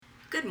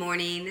Good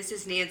morning. This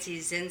is Nancy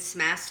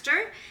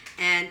Zinsmaster,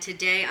 and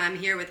today I'm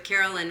here with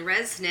Carolyn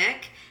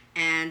Resnick,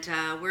 and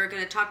we're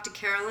going to talk to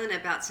Carolyn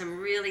about some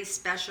really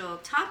special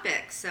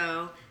topics.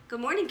 So, good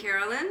morning,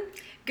 Carolyn.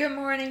 Good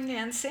morning,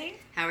 Nancy.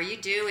 How are you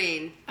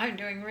doing? I'm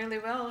doing really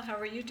well. How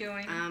are you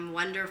doing?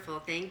 Wonderful.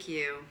 Thank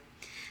you.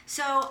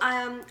 So,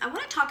 I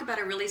want to talk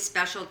about a really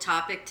special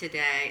topic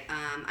today.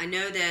 I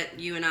know that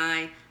you and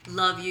I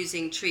love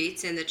using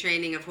treats in the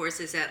training of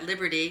horses at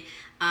Liberty,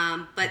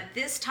 but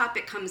this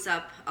topic comes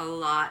up a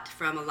lot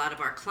from a lot of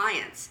our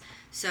clients.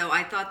 So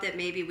I thought that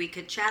maybe we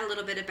could chat a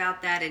little bit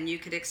about that, and you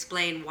could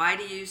explain why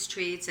to use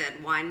treats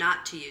and why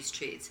not to use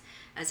treats,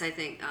 as I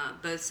think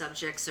both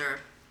subjects are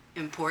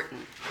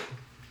important.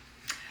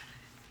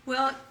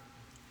 Well,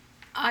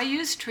 I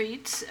use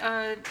treats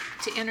to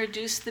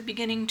introduce the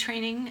beginning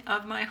training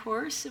of my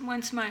horse, and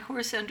once my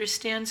horse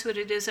understands what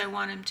it is I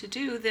want him to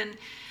do, then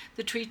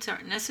the treats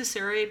aren't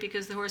necessary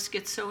because the horse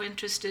gets so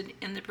interested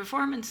in the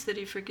performance that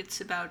he forgets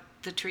about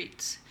the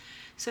treats.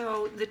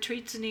 So the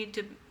treats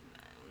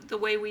the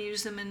way we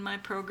use them in my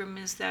program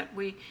is that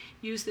we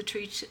use the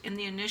treats in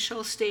the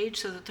initial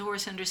stage so that the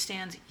horse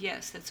understands,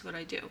 yes, that's what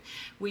I do.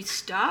 We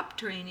stop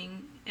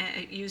training,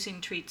 using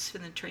treats for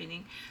the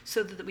training,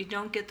 so that we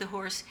don't get the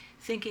horse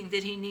thinking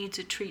that he needs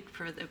a treat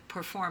for the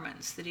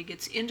performance, that he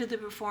gets into the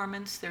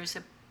performance. There's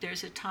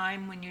a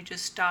time when you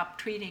just stop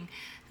treating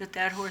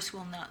that horse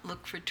will not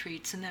look for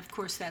treats, and of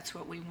course that's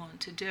what we want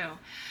to do.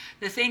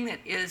 The thing that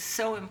is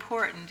so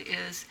important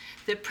is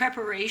the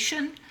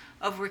preparation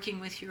of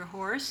working with your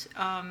horse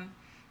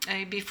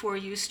before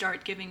you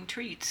start giving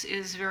treats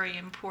is very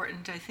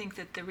important. I think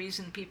that the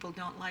reason people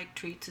don't like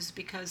treats is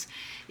because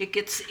it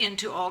gets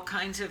into all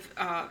kinds of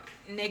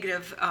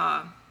negative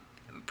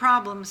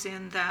problems,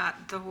 in that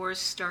the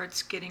horse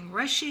starts getting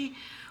rushy,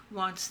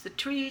 wants the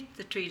treat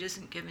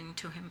isn't given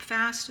to him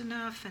fast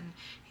enough, and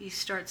he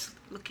starts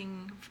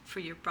looking for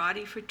your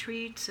body for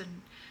treats,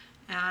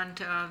 and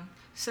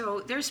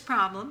so there's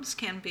problems,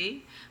 can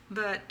be,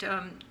 but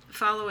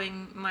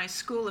following my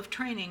school of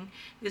training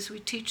is we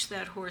teach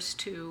that horse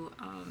to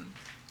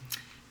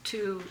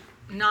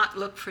not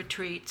look for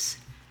treats,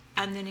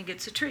 and then he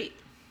gets a treat.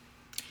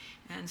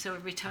 And so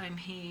every time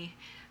he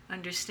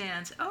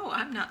understands, oh,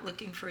 I'm not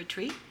looking for a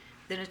treat,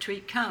 then a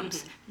treat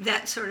comes. Mm-hmm.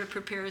 That sort of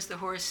prepares the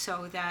horse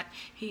so that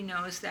he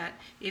knows that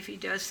if he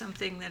does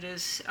something that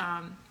is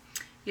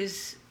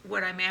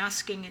what I'm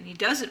asking, and he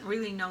doesn't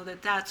really know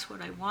that that's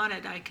what I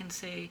wanted, I can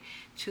say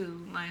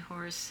to my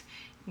horse,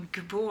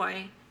 good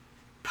boy,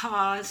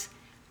 pause,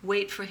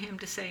 wait for him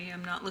to say,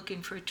 I'm not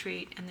looking for a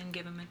treat, and then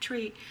give him a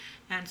treat.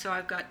 And so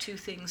I've got two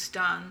things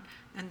done,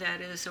 and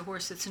that is a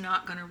horse that's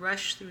not going to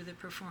rush through the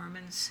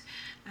performance,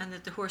 and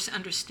that the horse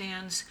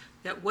understands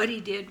that what he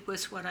did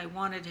was what I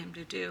wanted him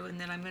to do, and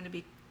that I'm going to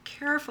be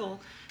careful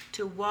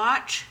to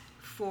watch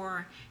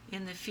for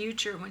in the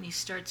future when he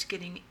starts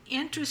getting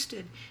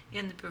interested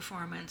in the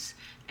performance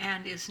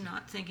and is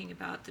not thinking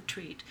about the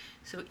treat.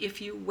 So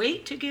if you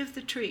wait to give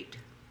the treat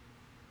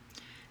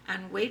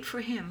and wait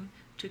for him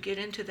to get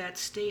into that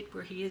state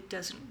where he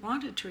doesn't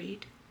want a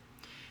treat,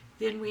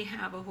 then we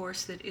have a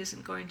horse that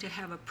isn't going to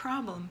have a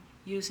problem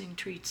using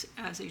treats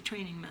as a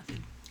training method.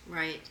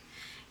 Right.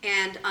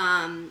 And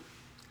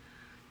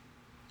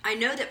I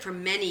know that for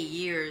many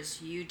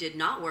years you did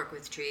not work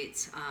with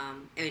treats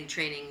in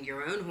training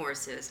your own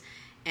horses.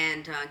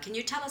 And can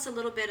you tell us a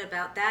little bit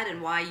about that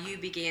and why you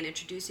began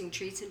introducing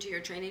treats into your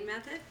training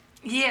method?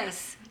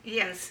 Yes.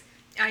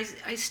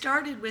 I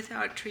started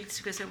without treats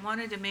because I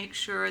wanted to make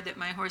sure that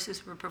my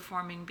horses were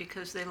performing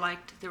because they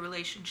liked the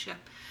relationship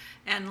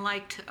and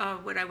liked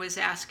what I was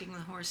asking the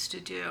horse to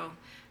do,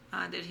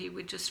 that he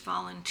would just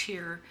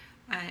volunteer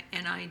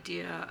an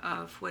idea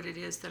of what it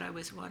is that I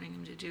was wanting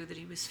him to do, that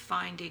he was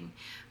finding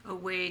a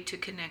way to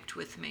connect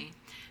with me,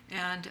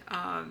 and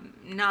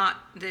not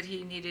that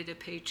he needed a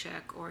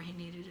paycheck or he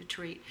needed a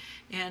treat.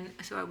 And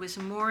so I was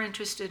more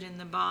interested in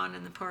the bond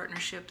and the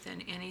partnership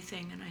than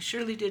anything, and I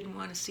surely didn't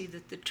want to see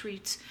that the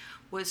treats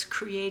was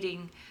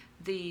creating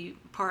the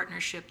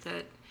partnership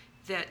that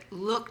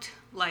looked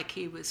like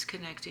he was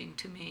connecting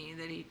to me,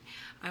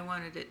 I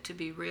wanted it to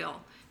be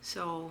real.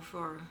 So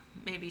for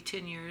maybe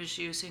 10 years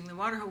using the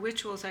Waterhoe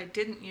Rituals, I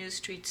didn't use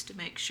treats to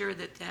make sure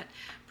that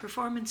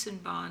performance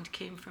and bond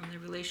came from the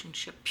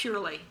relationship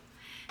purely.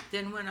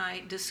 Then when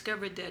I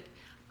discovered that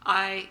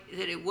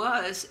it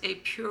was a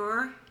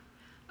pure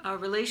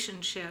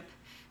relationship,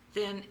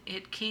 then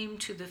it came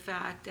to the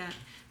fact that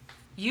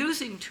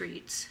using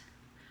treats,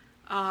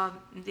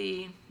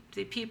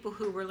 the people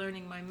who were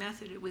learning my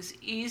method, it was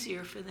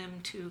easier for them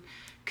to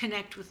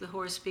connect with the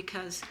horse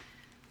because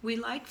we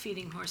like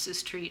feeding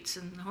horses treats,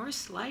 and the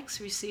horse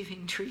likes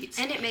receiving treats.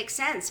 And it makes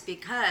sense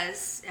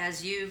because,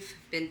 as you've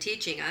been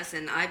teaching us,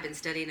 and I've been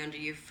studying under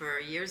you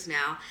for years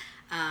now,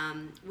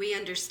 we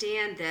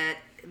understand that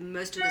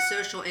most of the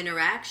social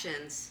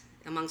interactions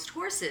amongst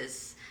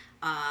horses,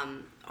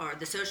 or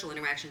the social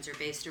interactions, are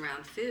based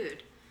around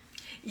food.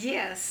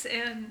 Yes,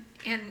 and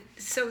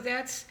so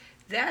that's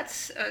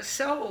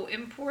so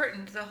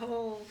important. The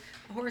whole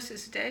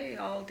horse's day,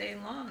 all day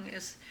long,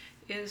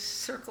 is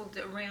circled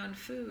around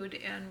food,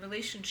 and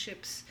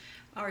relationships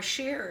are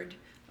shared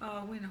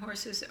when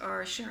horses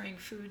are sharing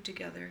food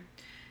together.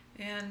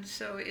 And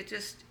so it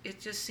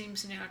just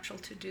seems natural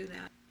to do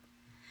that.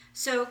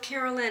 So,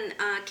 Carolyn,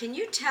 can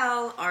you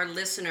tell our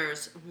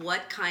listeners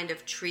what kind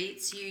of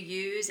treats you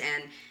use,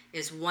 and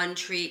is one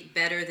treat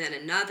better than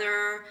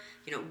another?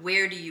 You know,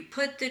 where do you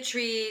put the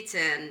treats,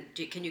 and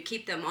can you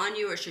keep them on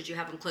you, or should you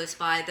have them close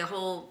by? The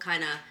whole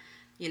kind of,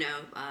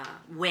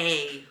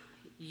 way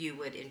you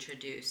would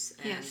introduce,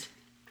 and Yes.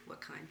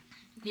 what kind?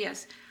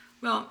 Yes.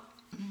 Well,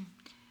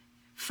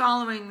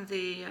 following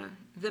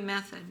the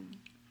method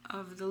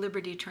of the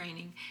Liberty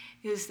training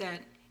is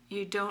that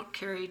you don't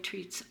carry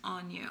treats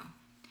on you.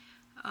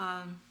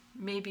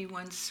 Maybe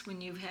once when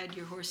you've had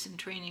your horse in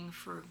training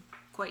for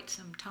quite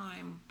some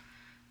time,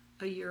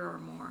 a year or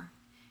more,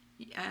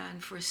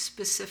 and for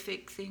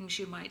specific things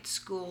you might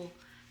school,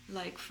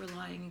 like for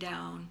lying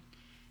down,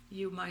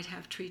 you might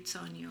have treats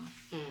on you.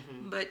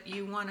 Mm-hmm. But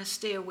you want to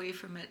stay away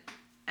from it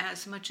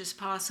as much as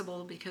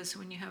possible, because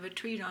when you have a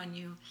treat on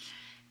you,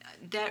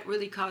 that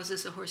really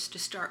causes the horse to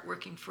start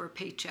working for a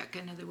paycheck.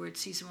 In other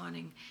words, he's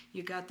wanting,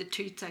 you got the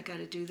treats, I got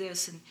to do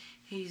this, and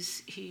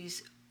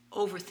he's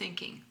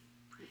overthinking.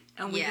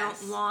 And we Yes.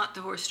 don't want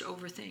the horse to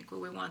overthink. What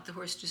we want the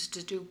horse just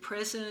to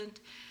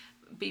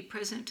be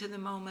present to the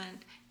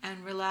moment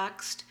and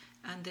relaxed,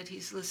 and that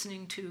he's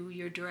listening to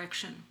your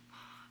direction,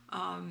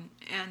 and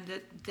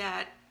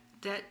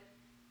that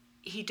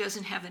he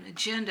doesn't have an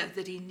agenda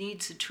that he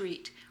needs a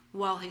treat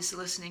while he's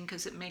listening,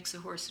 because it makes the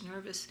horse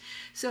nervous.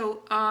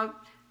 So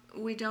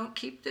we don't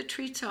keep the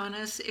treats on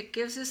us. It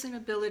gives us an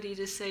ability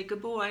to say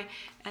good boy,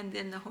 and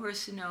then the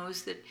horse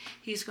knows that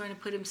he's going to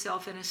put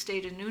himself in a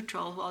state of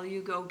neutral while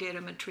you go get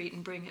him a treat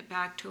and bring it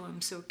back to him.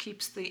 So it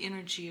keeps the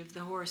energy of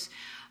the horse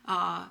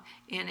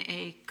in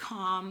a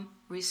calm,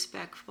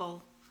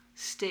 respectful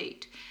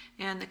state.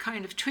 And the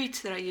kind of treats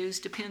that I use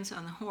depends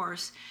on the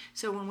horse.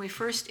 So when we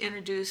first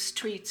introduce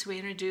treats, we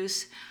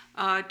introduce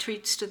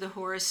treats to the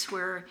horse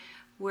where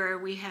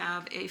we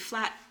have a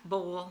flat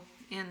bowl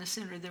in the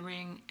center of the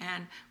ring,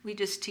 and we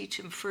just teach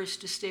him first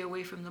to stay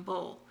away from the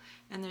bowl,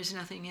 and there's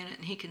nothing in it,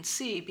 and he can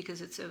see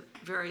because it's a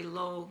very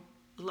low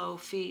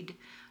feed,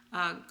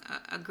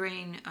 a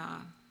grain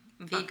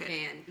bucket. Feed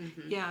pan.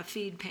 Mm-hmm. Yeah, a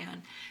feed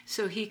pan.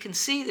 So he can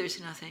see there's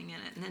nothing in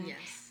it. And then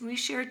Yes. we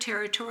share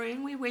territory,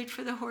 and we wait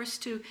for the horse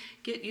to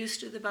get used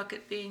to the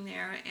bucket being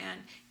there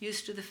and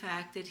used to the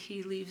fact that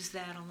he leaves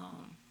that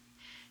alone.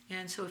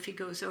 And so if he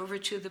goes over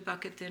to the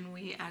bucket, then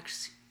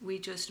we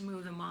just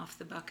move him off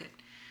the bucket.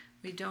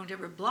 We don't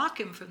ever block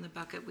him from the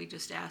bucket. We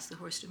just ask the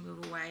horse to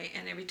move away.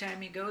 And every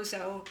time he goes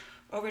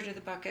over to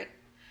the bucket,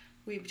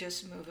 we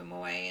just move him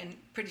away. And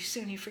pretty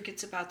soon he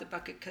forgets about the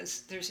bucket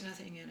because there's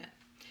nothing in it.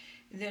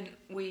 Then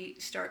we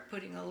start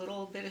putting a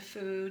little bit of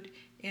food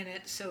in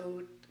it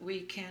so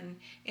we can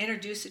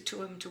introduce it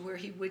to him to where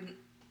he wouldn't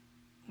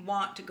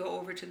want to go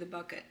over to the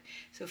bucket.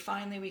 So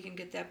finally we can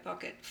get that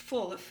bucket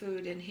full of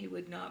food and he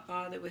would not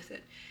bother with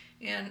it.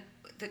 And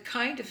the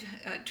kind of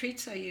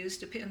treats I use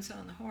depends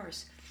on the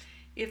horse.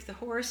 If the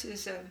horse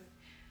is a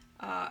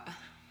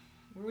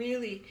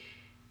really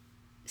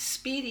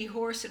speedy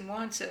horse and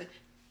wants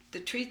the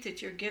treat that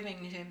you're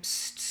giving him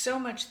so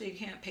much that he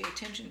can't pay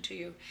attention to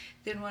you,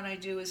 then what I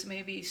do is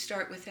maybe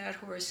start with that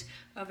horse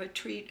of a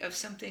treat of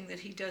something that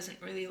he doesn't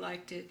really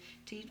like to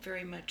eat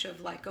very much of,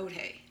 like oat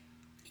hay.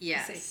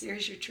 Yes. Say,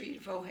 here's your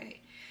treat of oat hay.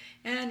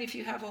 And if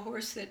you have a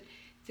horse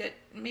that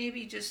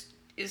maybe just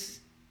is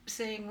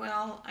saying,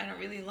 well, I don't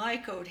really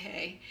like oat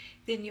hay,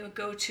 then you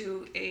go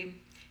to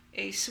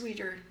a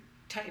sweeter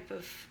type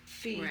of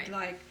feed, Right.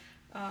 like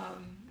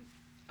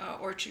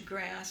orchard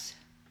grass.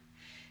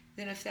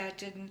 Then if that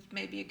didn't,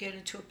 maybe you get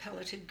into a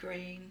pelleted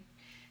grain,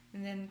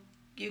 and then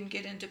you can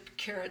get into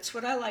carrots.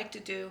 What I like to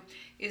do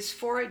is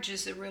forage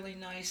is a really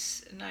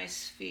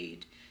nice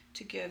feed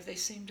to give. They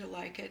seem to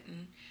like it,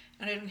 and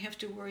I don't have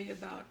to worry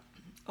about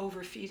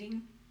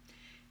overfeeding.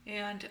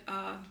 And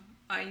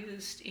I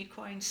used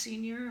Equine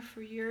Senior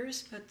for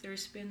years, but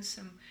there's been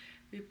some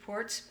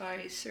reports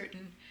by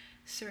certain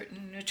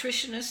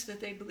nutritionists that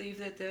they believe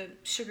that the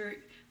sugar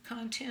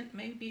content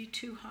may be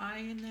too high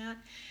in that.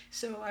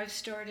 So I've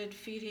started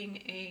feeding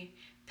a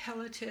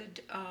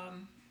pelleted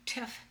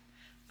teff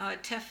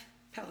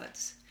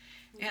pellets.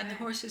 And the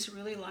Okay. horses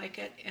really like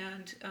it,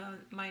 and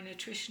my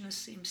nutritionist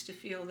seems to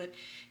feel that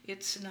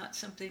it's not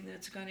something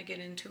that's going to get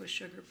into a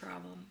sugar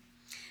problem.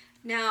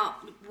 Now,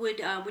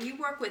 when you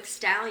work with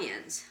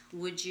stallions,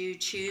 would you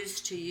choose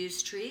to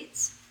use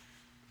treats?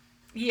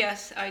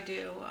 Yes, I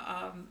do.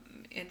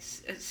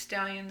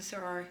 Stallions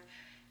are.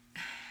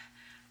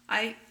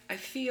 I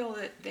feel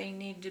that they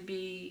need to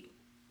be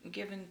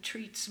given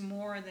treats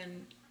more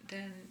than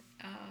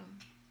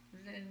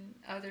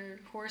other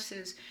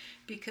horses,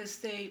 because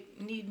they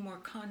need more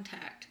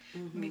contact.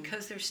 Mm-hmm.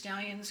 Because they're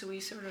stallions, we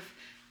sort of,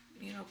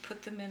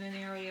 put them in an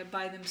area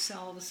by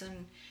themselves,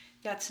 and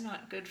that's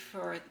not good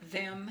for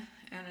them,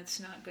 and it's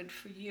not good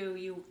for you.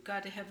 You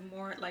got to have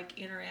more like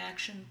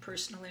interaction,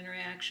 personal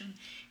interaction,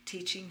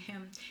 teaching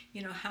him,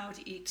 how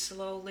to eat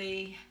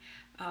slowly,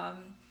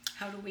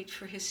 how to wait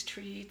for his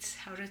treats,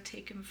 how to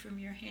take him from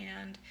your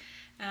hand.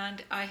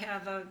 And I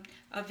have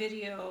a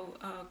video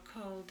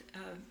called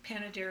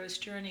Panadero's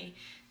Journey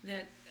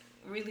that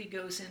really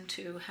goes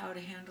into how to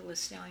handle a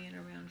stallion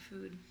around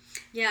food.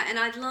 Yeah, and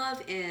I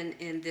love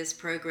in this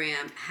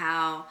program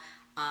how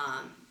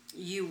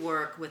you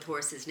work with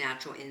horses'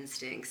 natural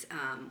instincts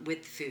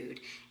with food,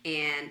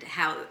 and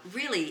how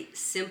really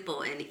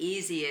simple and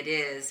easy it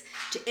is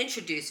to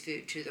introduce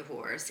food to the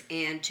horse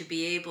and to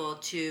be able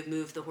to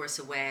move the horse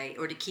away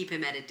or to keep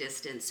him at a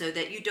distance so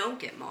that you don't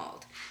get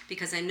mauled,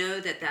 because I know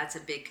that that's a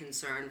big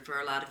concern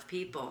for a lot of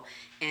people,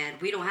 and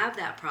we don't have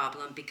that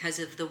problem because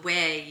of the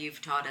way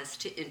you've taught us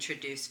to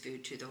introduce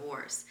food to the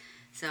horse.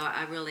 So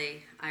I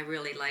really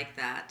like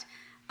that.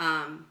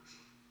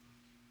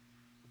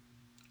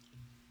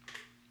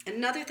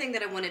 Another thing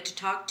that I wanted to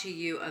talk to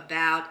you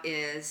about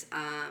is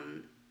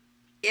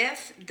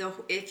if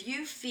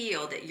you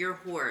feel that your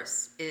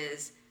horse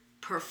is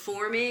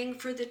performing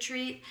for the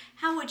treat,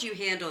 how would you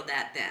handle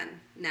that then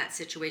in that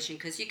situation?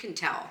 Because you can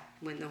tell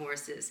when the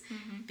horse is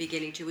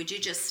beginning to. Would you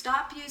just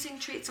stop using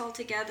treats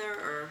altogether,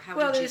 or how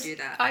would you do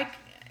that?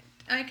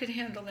 I could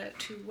handle that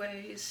two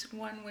ways.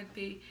 One would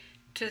be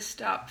to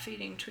stop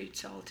feeding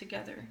treats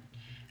altogether.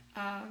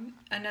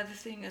 Another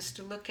thing is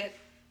to look at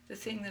the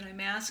thing that I'm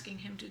asking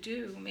him to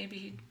do.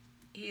 Maybe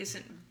he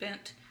isn't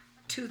bent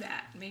to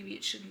that. Maybe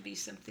it shouldn't be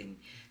something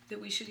that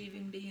we should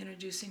even be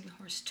introducing the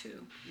horse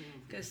to,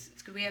 because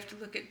we have to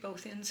look at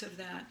both ends of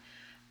that.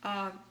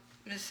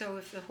 So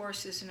if the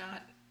horse is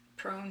not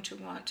prone to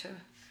want to,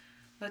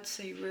 let's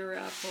say, rear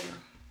up or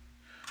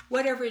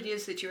whatever it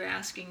is that you're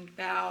asking,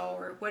 bow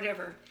or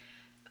whatever,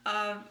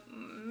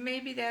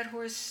 maybe that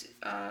horse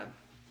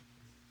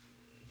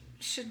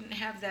shouldn't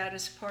have that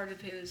as part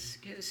of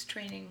his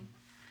training.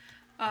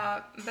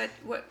 But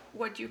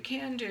what you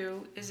can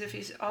do is,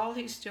 if all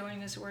he's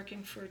doing is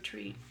working for a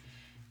treat,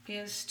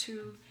 is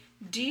to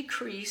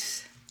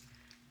decrease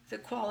the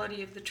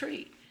quality of the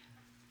treat.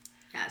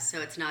 Yeah, so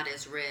it's not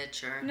as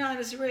rich or... Not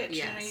as rich.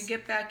 Yes. You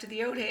get back to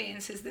the Ode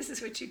and says, this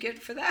is what you get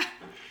for that.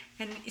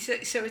 And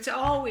so it's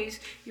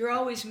always, you're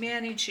always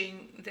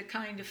managing the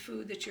kind of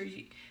food that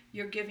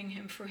you're giving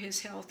him for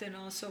his health and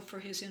also for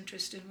his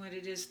interest in what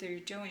it is they're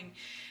doing.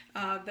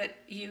 But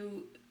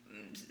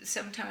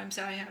sometimes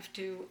I have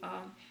to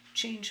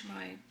change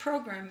my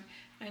program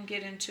and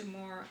get into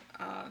more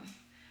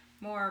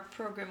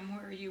program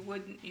where you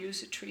wouldn't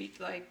use a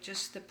treat, like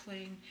just the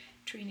plain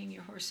training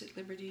your horse at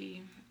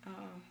liberty,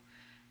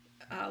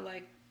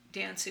 like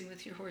dancing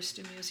with your horse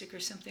to music or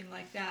something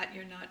like that.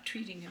 You're not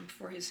treating him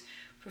for his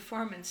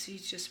performance,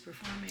 he's just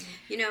performing.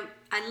 You know,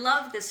 I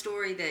love the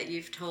story that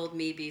you've told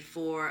me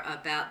before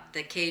about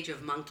the cage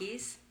of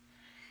monkeys.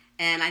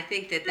 And I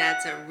think that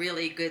that's a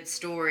really good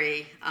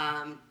story,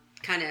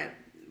 kind of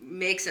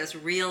makes us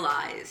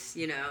realize,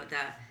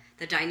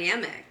 the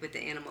dynamic with the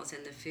animals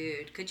and the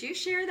food. Could you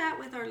share that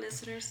with our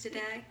listeners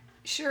today?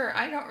 Sure.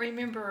 I don't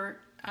remember,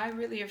 I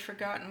really have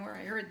forgotten where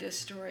I heard this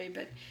story,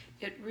 but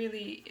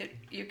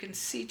you can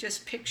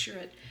just picture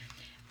it.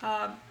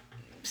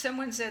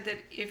 Someone said that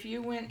if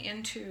you went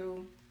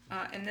into,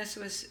 and this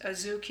was a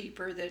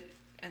zookeeper that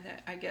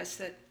I guess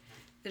that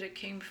it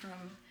came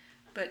from,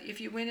 but if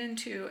you went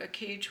into a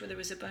cage where there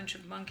was a bunch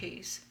of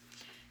monkeys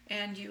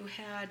and you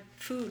had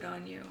food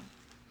on you,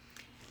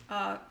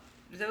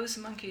 those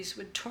monkeys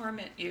would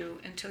torment you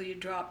until you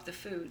dropped the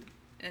food,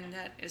 and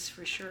that is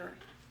for sure.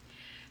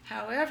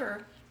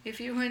 However, if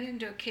you went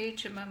into a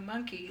cage among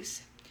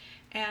monkeys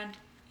and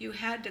you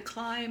had to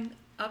climb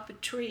up a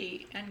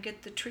tree and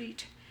get the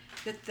treat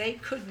that they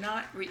could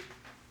not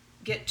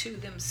get to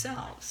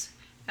themselves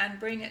and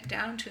bring it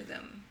down to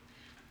them,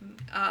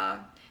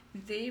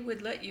 they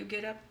would let you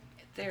get up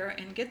there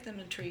and get them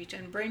a treat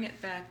and bring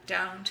it back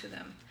down to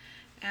them.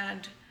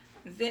 And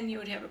then you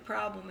would have a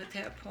problem at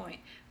that point.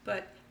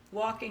 But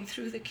walking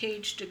through the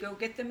cage to go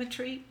get them a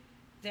treat,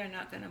 they're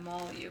not going to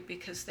maul you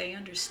because they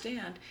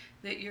understand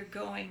that you're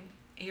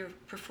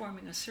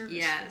performing a service.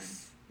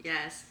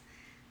 Yes.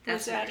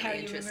 Was that how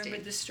you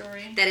remembered the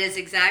story? That is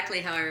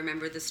exactly how I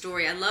remember the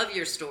story. I love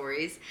your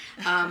stories.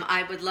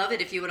 I would love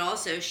it if you would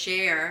also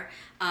share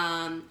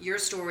your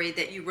story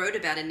that you wrote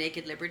about in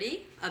Naked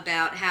Liberty,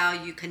 about how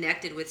you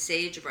connected with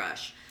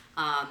sagebrush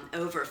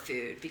over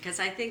food, because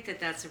I think that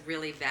that's a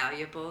really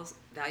valuable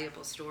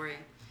story.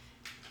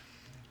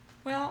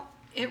 Well,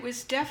 it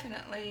was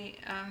definitely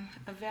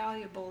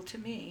valuable to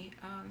me.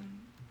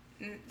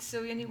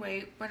 So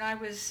anyway, when I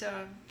was,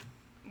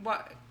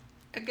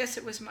 I guess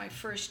it was my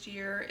first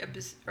year,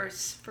 or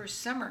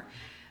first summer,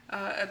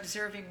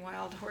 observing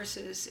wild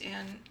horses,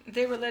 and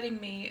they were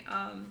letting me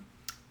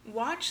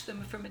watch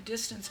them from a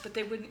distance, but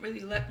they wouldn't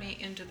really let me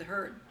into the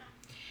herd.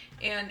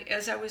 And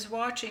as I was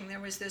watching, there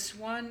was this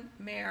one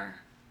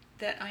mare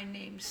that I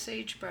named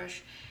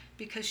Sagebrush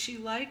because she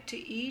liked to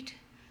eat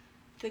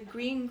the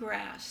green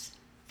grass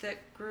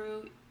that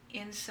grew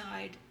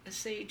inside a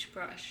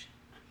sagebrush.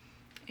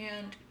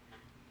 And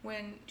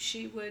when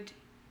she would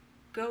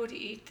go to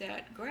eat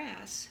that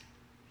grass,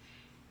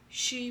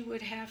 she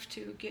would have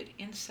to get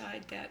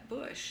inside that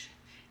bush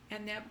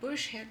and that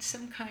bush had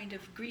some kind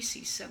of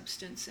greasy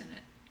substance in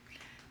it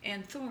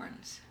and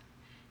thorns.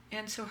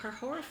 And so her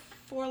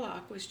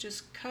forelock was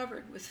just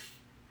covered with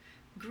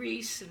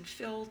grease and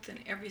filth and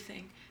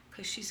everything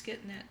because she's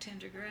getting that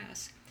tender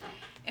grass.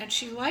 And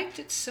she liked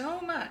it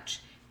so much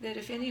that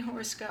if any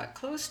horse got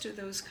close to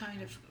those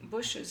kind of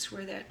bushes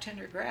where that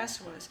tender grass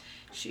was,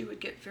 she would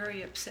get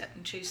very upset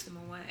and chase them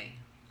away.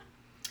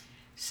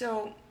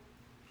 So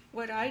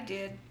what I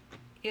did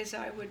is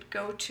I would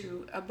go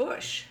to a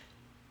bush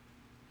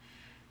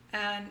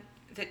and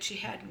that she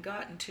hadn't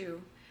gotten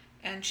to,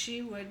 and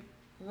she would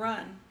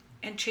run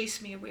and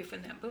chase me away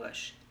from that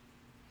bush.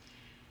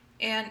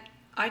 And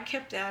I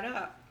kept that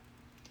up.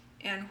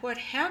 And what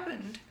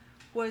happened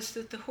was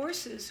that the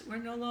horses were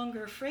no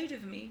longer afraid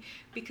of me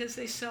because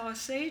they saw a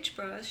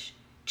sagebrush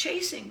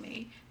chasing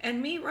me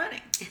and me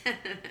running.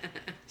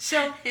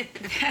 So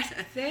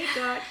that they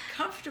got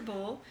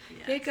comfortable.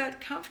 Yes. They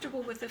got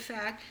comfortable with the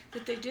fact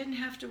that they didn't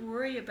have to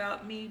worry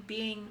about me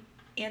being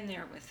in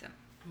there with them.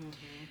 Mm-hmm.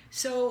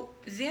 So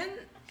then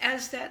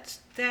as that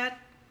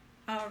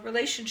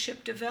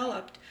relationship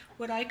developed,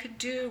 what I could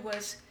do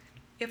was,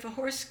 if a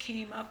horse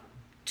came up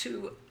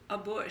to a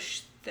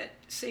bush that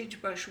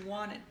sagebrush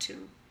wanted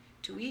to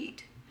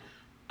eat,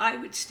 I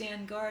would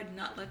stand guard and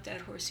not let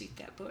that horse eat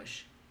that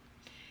bush.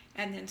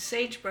 And then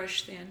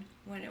sagebrush, then,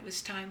 when it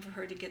was time for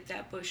her to get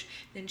that bush,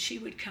 then she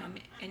would come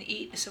and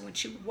eat. So when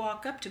she would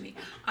walk up to me,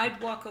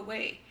 I'd walk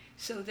away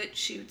so that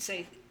she would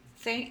say,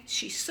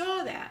 she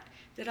saw that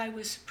I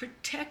was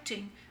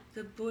protecting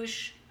the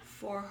bush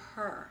for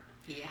her.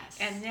 Yes.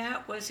 And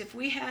that was, if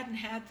we hadn't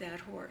had that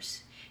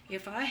horse,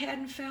 if I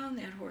hadn't found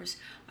that horse,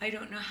 I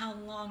don't know how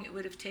long it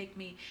would have taken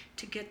me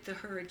to get the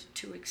herd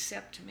to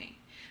accept me.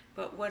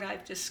 But what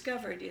I've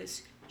discovered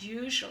is,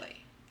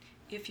 usually,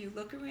 if you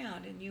look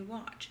around and you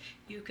watch,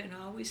 you can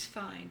always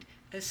find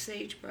a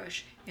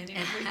sagebrush in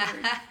every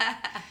herd.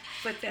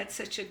 But that's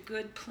such a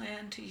good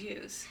plan to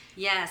use.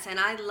 Yes, and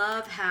I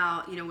love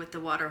how, with the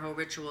water hole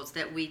rituals,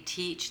 that we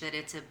teach that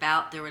it's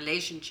about the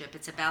relationship,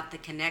 it's about the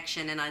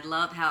connection, and I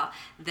love how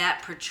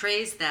that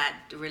portrays that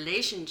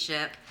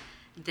relationship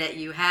that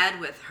you had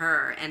with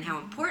her and how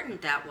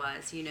important that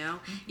was, Mm-hmm.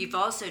 You've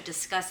also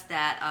discussed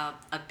that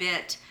a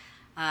bit.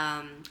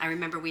 I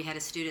remember we had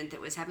a student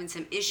that was having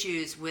some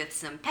issues with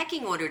some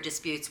pecking order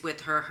disputes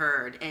with her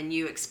herd, and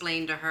you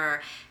explained to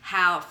her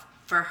how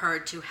for her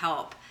to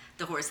help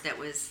the horse that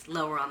was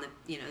lower on the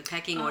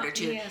pecking order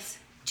yes.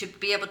 to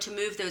be able to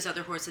move those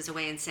other horses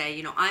away and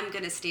say, I'm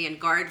going to stand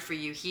guard for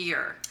you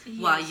here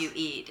yes. while you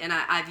eat. And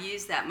I've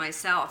used that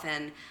myself,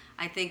 and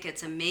I think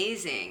it's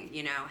amazing,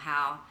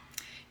 how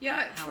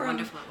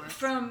wonderful it works.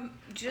 From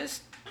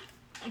just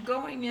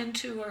going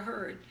into a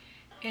herd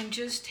and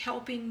just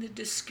helping the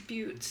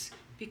disputes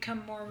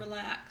become more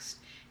relaxed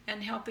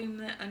and helping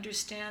them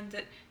understand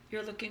that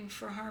you're looking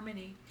for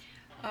harmony.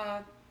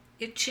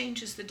 It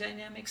changes the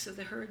dynamics of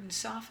the herd and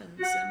softens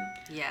them.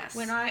 Yes.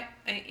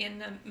 In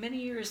the many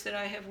years that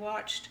I have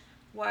watched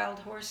wild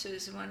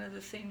horses, one of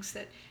the things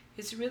that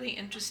is really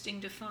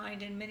interesting to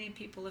find, and many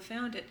people have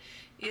found it,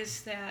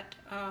 is that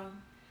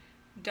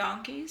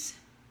donkeys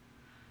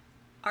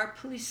are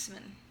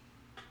policemen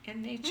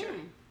in nature.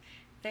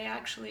 They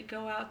actually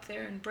go out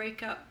there and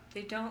break up.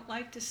 They don't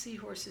like to see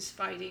horses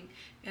fighting,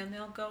 and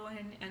they'll go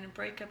in and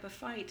break up a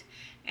fight.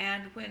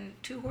 And when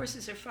two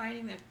horses are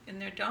fighting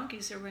and their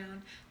donkeys are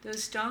around,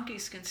 those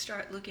donkeys can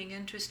start looking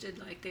interested,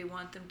 like they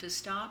want them to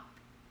stop,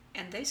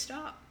 and they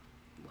stop.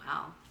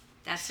 Wow,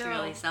 that's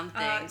really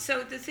something.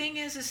 So the thing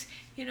is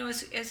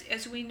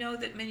as we know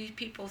that many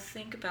people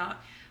think about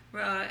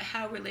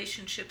how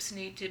relationships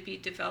need to be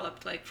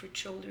developed, like for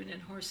children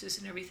and horses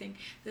and everything,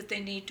 that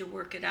they need to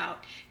work it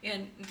out.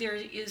 And there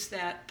is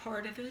that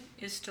part of it,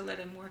 is to let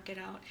them work it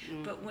out.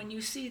 Mm. But when you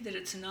see that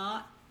it's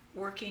not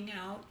working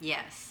out,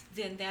 yes,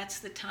 then that's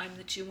the time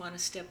that you want to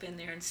step in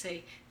there and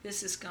say,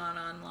 this has gone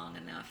on long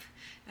enough.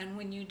 And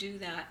when you do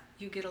that,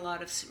 you get a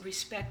lot of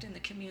respect in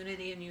the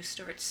community, and you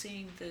start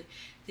seeing the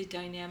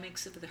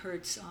dynamics of the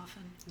herd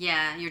soften.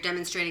 Yeah, you're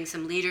demonstrating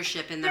some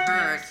leadership in the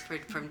herd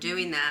from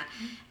doing that.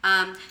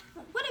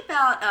 What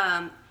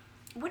about,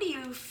 what do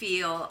you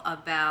feel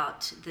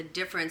about the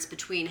difference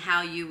between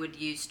how you would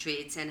use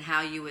treats and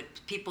how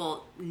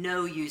people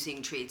know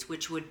using treats,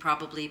 which would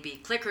probably be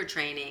clicker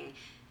training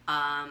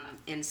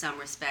in some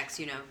respects?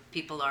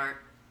 People are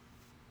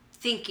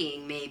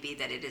thinking maybe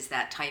that it is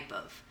that type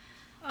of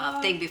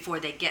thing before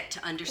they get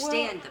to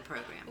understand the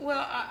program.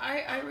 Well,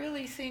 I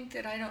really think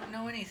that I don't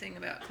know anything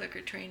about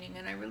clicker training,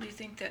 and I really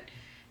think that,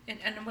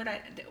 and what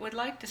I would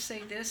like to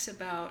say this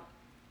about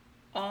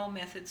all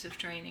methods of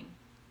training: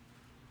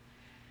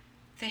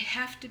 they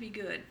have to be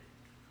good,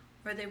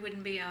 or they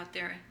wouldn't be out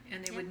there,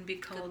 and they wouldn't be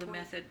called a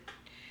method.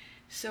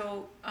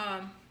 So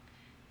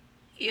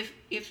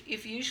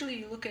if usually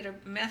you look at a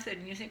method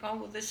and you think, oh,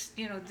 well, this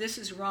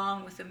is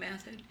wrong with the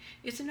method.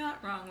 It's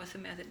not wrong with the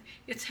method.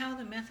 It's how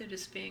the method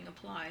is being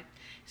applied.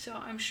 So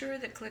I'm sure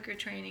that clicker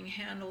training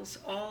handles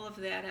all of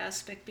that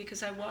aspect,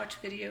 because I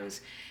watch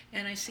videos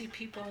and I see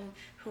people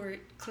who are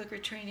clicker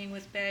training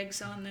with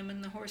bags on them,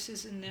 and the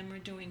horses in them are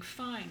doing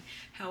fine.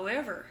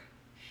 However,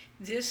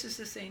 this is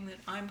the thing that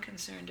I'm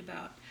concerned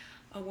about.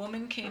 A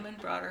woman came and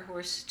brought her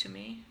horse to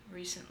me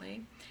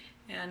recently,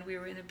 and we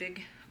were in a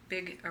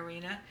big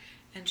arena,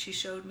 and she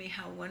showed me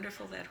how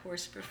wonderful that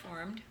horse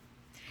performed,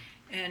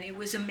 and it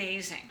was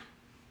amazing.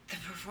 The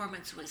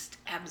performance was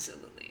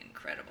absolutely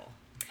incredible.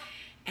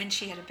 And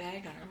she had a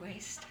bag on her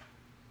waist.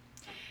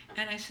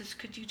 And I says,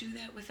 could you do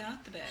that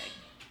without the bag?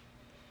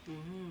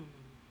 Mm-hmm.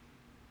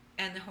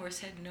 And the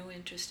horse had no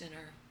interest in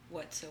her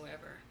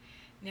whatsoever.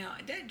 Now,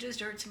 that just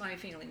hurts my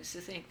feelings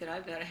to think that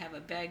I've got to have a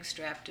bag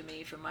strapped to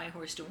me for my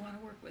horse to want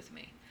to work with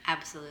me.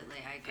 Absolutely,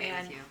 I agree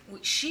with you.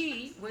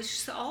 She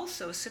was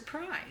also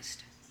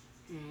surprised.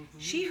 Mm-hmm.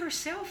 She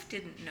herself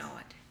didn't know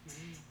it.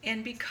 Mm-hmm.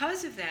 And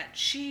because of that,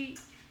 she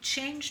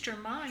changed her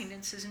mind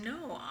and says,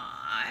 no,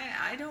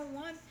 I don't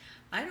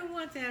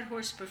want that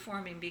horse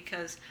performing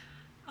because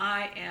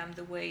I am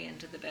the way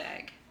into the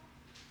bag.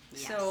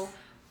 Yes. So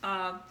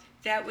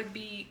that would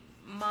be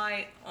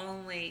my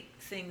only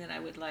thing that I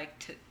would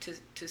like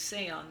to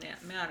say on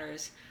that matter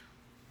is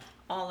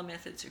all the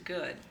methods are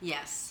good.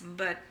 Yes.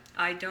 But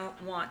I don't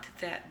want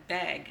that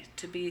bag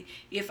to be,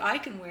 if I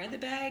can wear the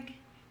bag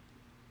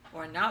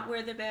or not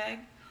wear the bag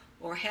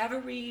or have a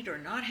reed or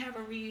not have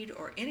a reed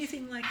or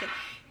anything like that,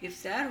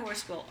 if that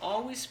horse will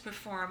always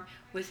perform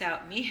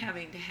without me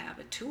having to have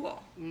a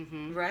tool,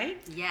 Mm-hmm. right?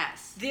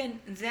 Yes. Then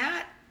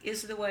that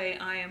is the way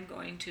I am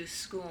going to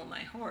school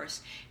my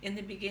horse. In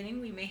the beginning,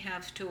 we may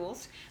have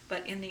tools,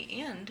 but in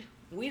the end,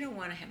 we don't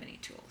want to have any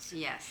tools.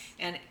 Yes.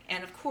 And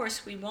of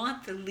course, we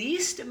want the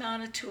least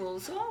amount of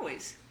tools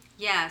always.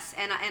 Yes,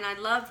 and I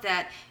love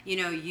that,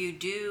 you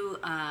do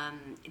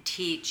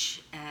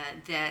teach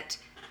that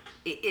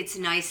it's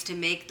nice to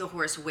make the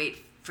horse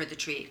wait for the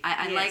treat.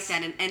 I Yes. like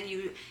that, and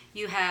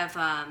you have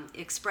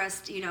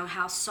expressed,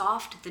 how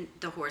soft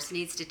the horse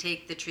needs to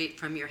take the treat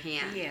from your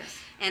hand. Yes.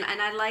 And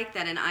I like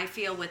that, and I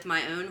feel with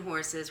my own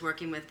horses,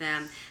 working with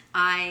them,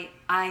 I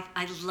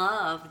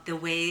love the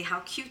way,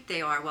 how cute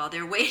they are while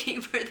they're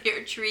waiting for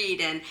their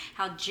treat, and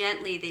how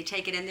gently they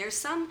take it. And there's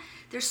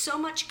so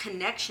much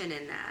connection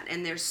in that,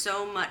 and there's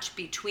so much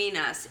between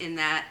us in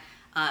that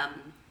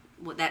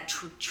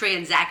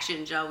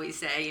transaction, shall we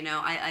say?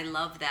 I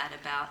love that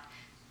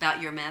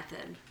about your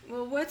method.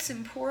 Well, what's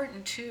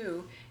important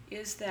too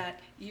is that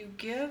you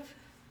give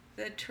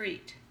the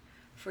treat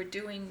for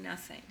doing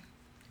nothing,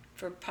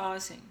 for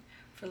pausing,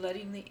 for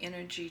letting the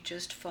energy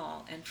just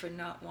fall, and for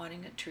not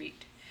wanting a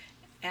treat.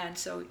 And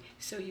so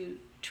you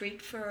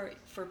treat for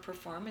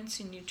performance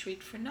and you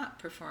treat for not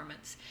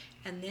performance.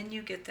 And then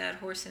you get that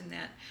horse in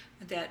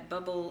that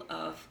bubble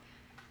of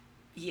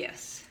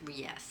yes.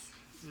 Yes.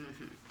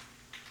 Mm-hmm.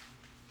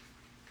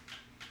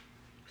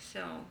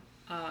 So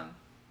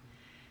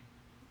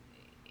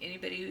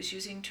anybody who's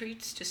using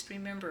treats, just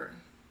remember,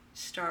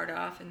 start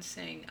off and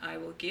saying, I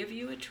will give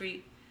you a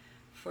treat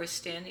for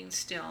standing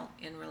still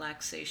in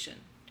relaxation.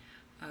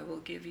 I will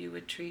give you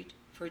a treat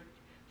for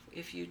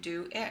if you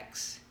do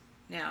X.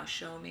 Now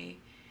show me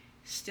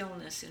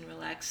stillness in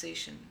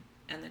relaxation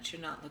and that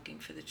you're not looking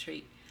for the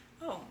treat.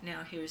 Oh,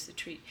 now here's the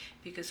treat.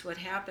 Because what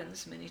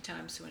happens many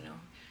times when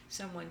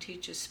someone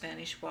teaches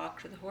Spanish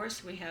walk to the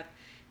horse, we have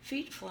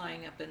feet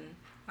flying up in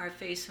our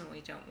face when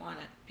we don't want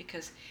it.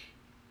 Because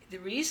the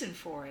reason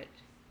for it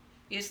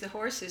is the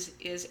horse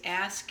is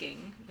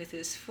asking with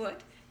his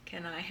foot,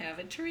 can I have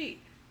a treat?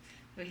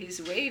 So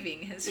he's waving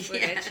his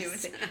foot at you and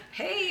saying,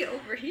 hey,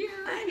 over here.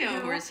 I know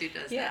a horse who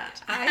does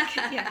that.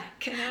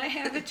 Can I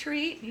have a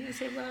treat? And you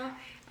say, well,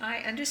 I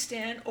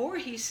understand. Or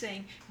he's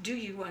saying, do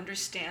you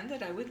understand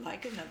that I would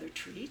like another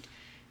treat?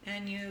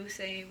 And you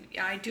say,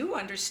 I do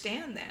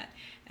understand that.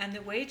 And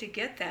the way to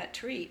get that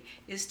treat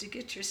is to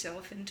get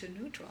yourself into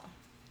neutral.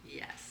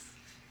 Yes.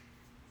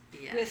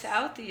 Yes.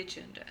 Without the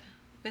agenda,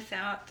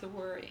 without the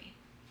worry.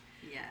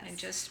 Yes. And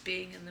just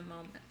being in the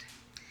moment.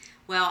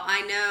 Well,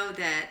 I know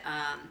that,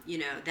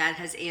 that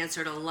has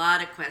answered a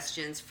lot of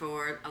questions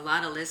for a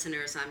lot of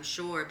listeners, I'm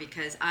sure,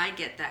 because I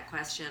get that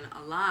question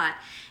a lot.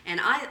 And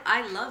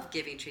I love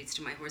giving treats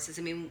to my horses.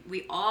 I mean,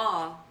 we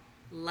all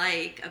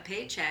like a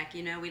paycheck,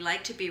 we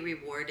like to be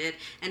rewarded.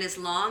 And as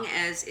long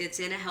as it's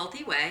in a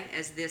healthy way,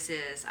 as this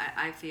is,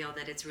 I feel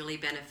that it's really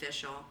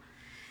beneficial.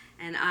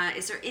 And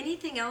is there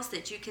anything else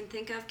that you can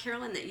think of,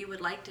 Carolyn, that you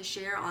would like to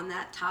share on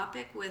that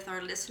topic with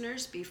our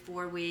listeners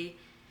before we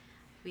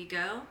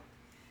go?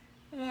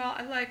 Well,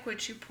 I like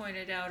what you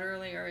pointed out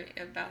earlier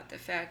about the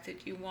fact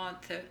that you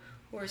want the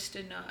horse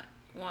to not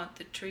want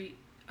the treat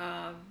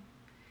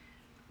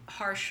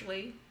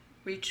harshly,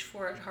 reach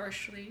for it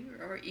harshly,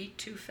 or eat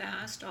too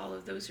fast. All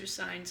of those are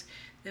signs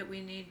that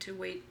we need to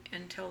wait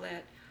until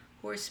that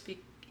horse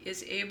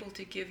is able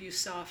to give you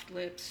soft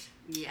lips.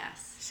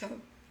 Yes.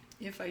 So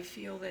if I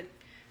feel that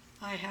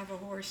I have a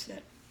horse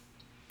that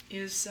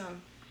is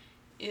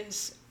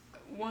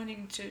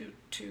wanting to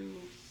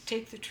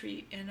take the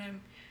treat, and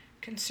I'm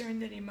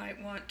concerned that he might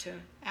want to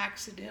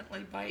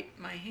accidentally bite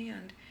my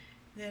hand,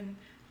 then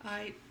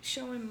I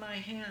show him my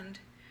hand,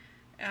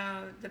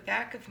 the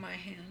back of my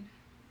hand,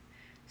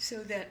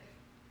 so that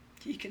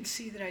he can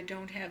see that I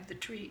don't have the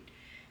treat,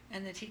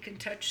 and that he can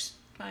touch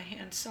my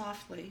hand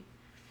softly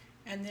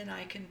and then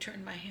I can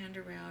turn my hand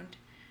around,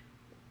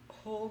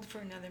 hold for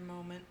another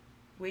moment,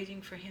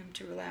 waiting for him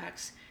to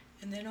relax,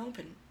 and then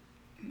open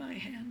my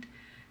hand.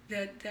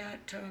 That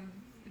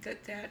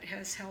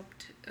has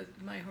helped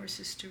my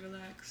horses to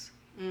relax.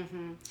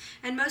 Mm-hmm.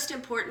 And most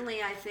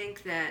importantly, I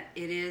think that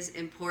it is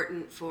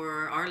important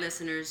for our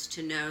listeners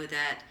to know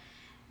that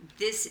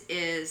this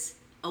is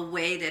a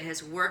way that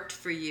has worked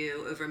for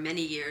you over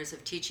many years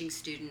of teaching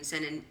students,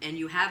 and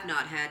you have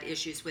not had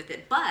issues with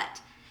it,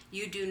 but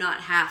you do not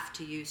have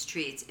to use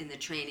treats in the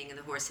training of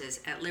the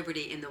horses at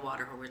Liberty in the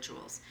Waterhole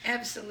Rituals.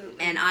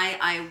 Absolutely. And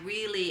I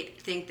really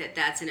think that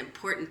that's an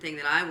important thing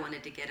that I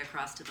wanted to get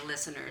across to the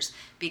listeners,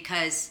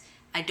 because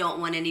I don't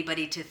want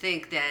anybody to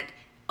think that,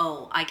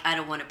 oh, I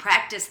don't want to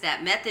practice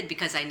that method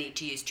because I need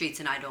to use treats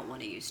and I don't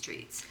want to use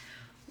treats.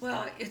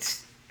 Well,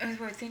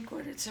 I think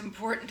what it's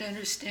important to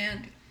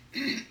understand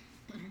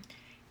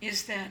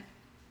is that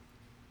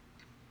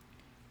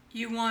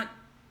you want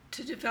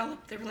to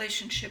develop the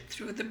relationship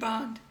through the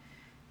bond,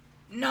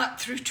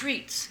 not through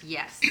treats.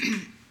 Yes.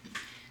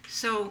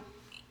 So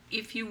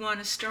if you want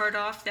to start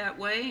off that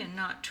way and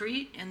not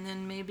treat, and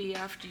then maybe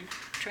after you've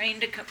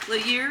trained a couple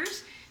of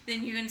years,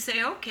 then you can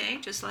say, okay,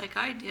 just like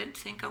I did,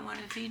 think I want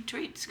to feed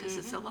treats, because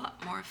it's a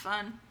lot more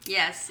fun.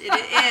 Yes, it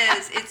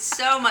is. It's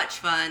so much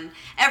fun.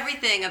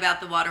 Everything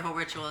about the Waterhole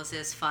Rituals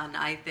is fun,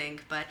 I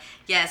think. But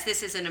yes,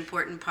 this is an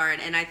important part.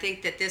 And I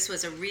think that this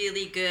was a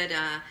really good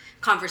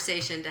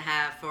conversation to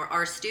have for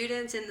our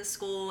students in the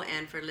school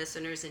and for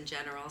listeners in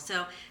general.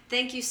 So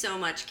thank you so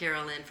much,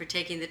 Carolyn, for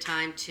taking the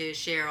time to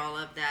share all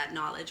of that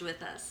knowledge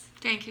with us.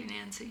 Thank you,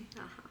 Nancy.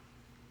 Uh-huh.